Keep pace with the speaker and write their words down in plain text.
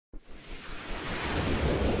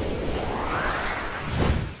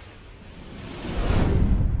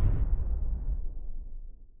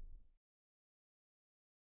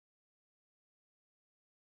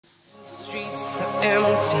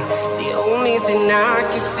thing I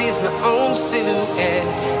can see is my own silhouette.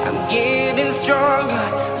 I'm getting stronger,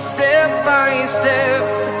 step by step.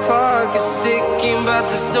 The clock is ticking, but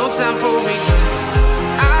there's no time for regrets.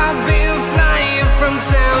 I've been flying from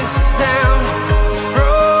town to town,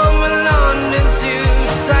 from London to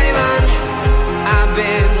Taiwan. I've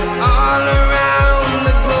been all around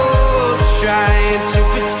the globe, trying to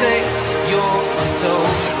protect your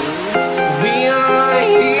soul. We are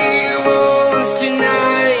heroes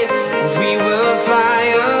tonight. We will fly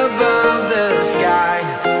above the sky.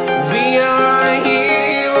 We are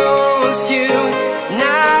heroes tonight.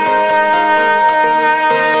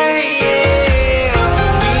 Yeah.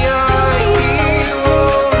 We are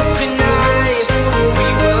heroes tonight. We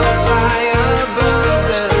will fly above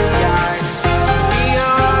the sky. We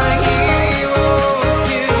are heroes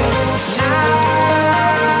tonight.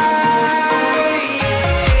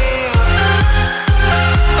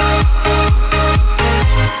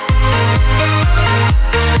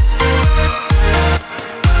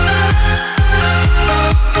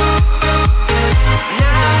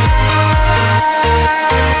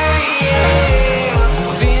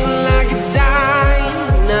 Feel like a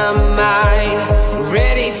dynamite,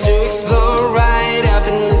 ready to explode right up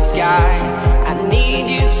in the sky. I need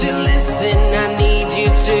you to listen, I need you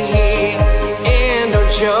to hear, and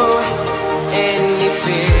don't show any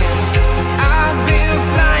fear. I've been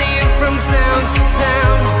flying from town to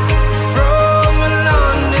town, from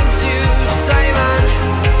London to Taiwan.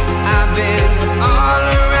 I've been all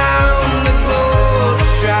around the globe,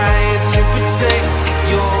 trying to protect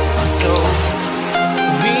your soul.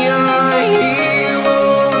 We are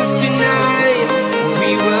heroes tonight.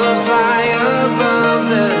 We will fly above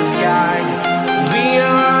the sky. We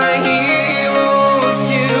are heroes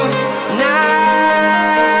tonight.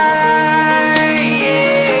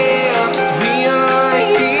 Yeah. We are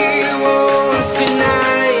heroes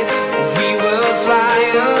tonight. We will fly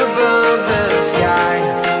above the sky.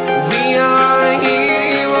 We are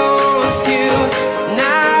heroes tonight.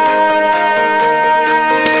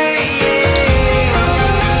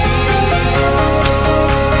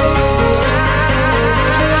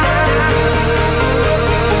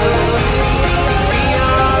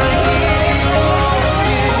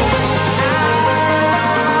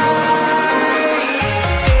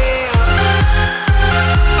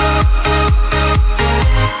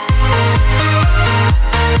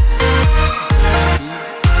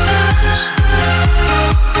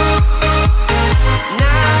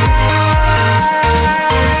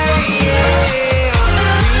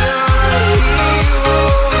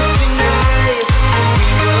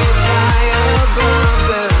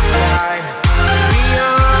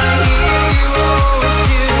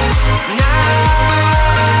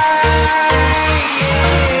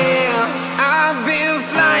 Yeah. I've been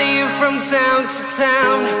flying from town to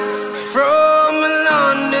town, from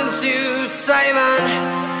London to Taiwan.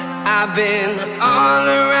 I've been all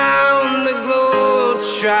around the globe,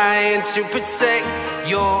 trying to protect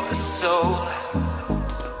your soul.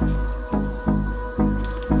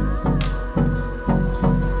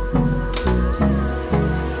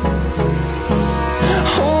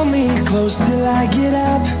 Hold me close till I get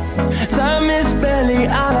up. Time is barely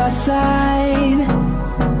on our side.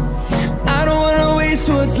 I don't wanna waste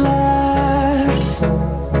what's left.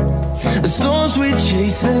 The storms we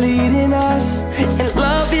chase are leading us, and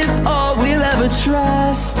love is all we'll ever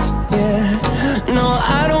trust. Yeah, no,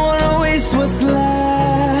 I don't wanna waste what's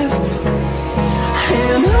left.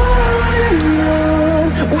 And on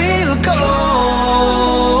we'll go,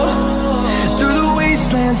 through the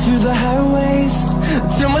wastelands, through the highways,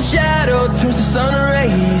 till my shadow turns to sun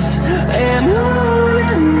rays. And on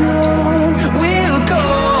we'll go,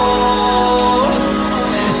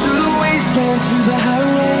 through the wastelands, through the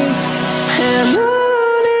highways, and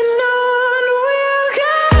on we'll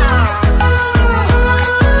go.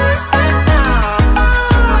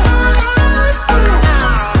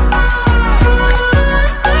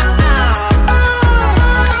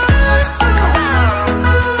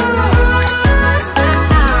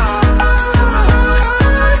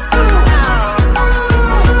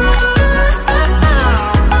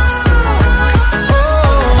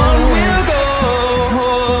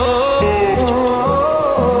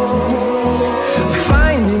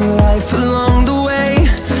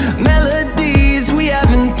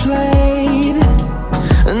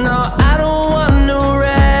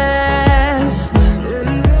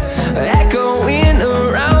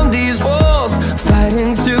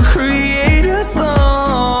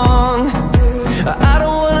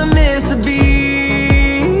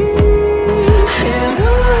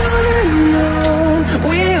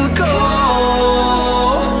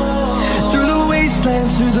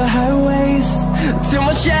 through the highways, till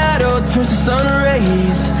my shadow turns to sun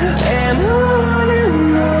rays. And on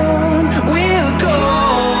we'll go,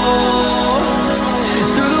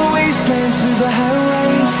 through the wastelands, through the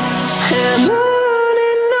highways. And on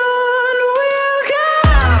we'll go.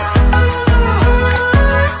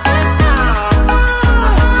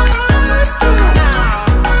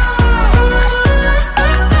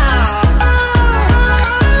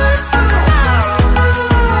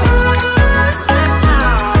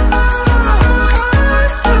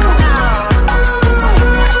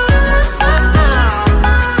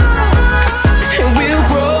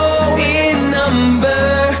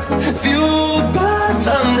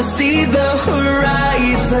 See the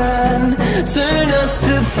horizon, turn us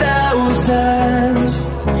to thousands,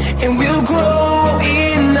 and we'll grow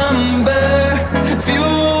in number,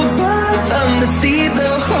 fueled by them to see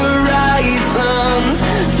the horizon,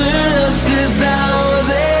 turn us to thousands.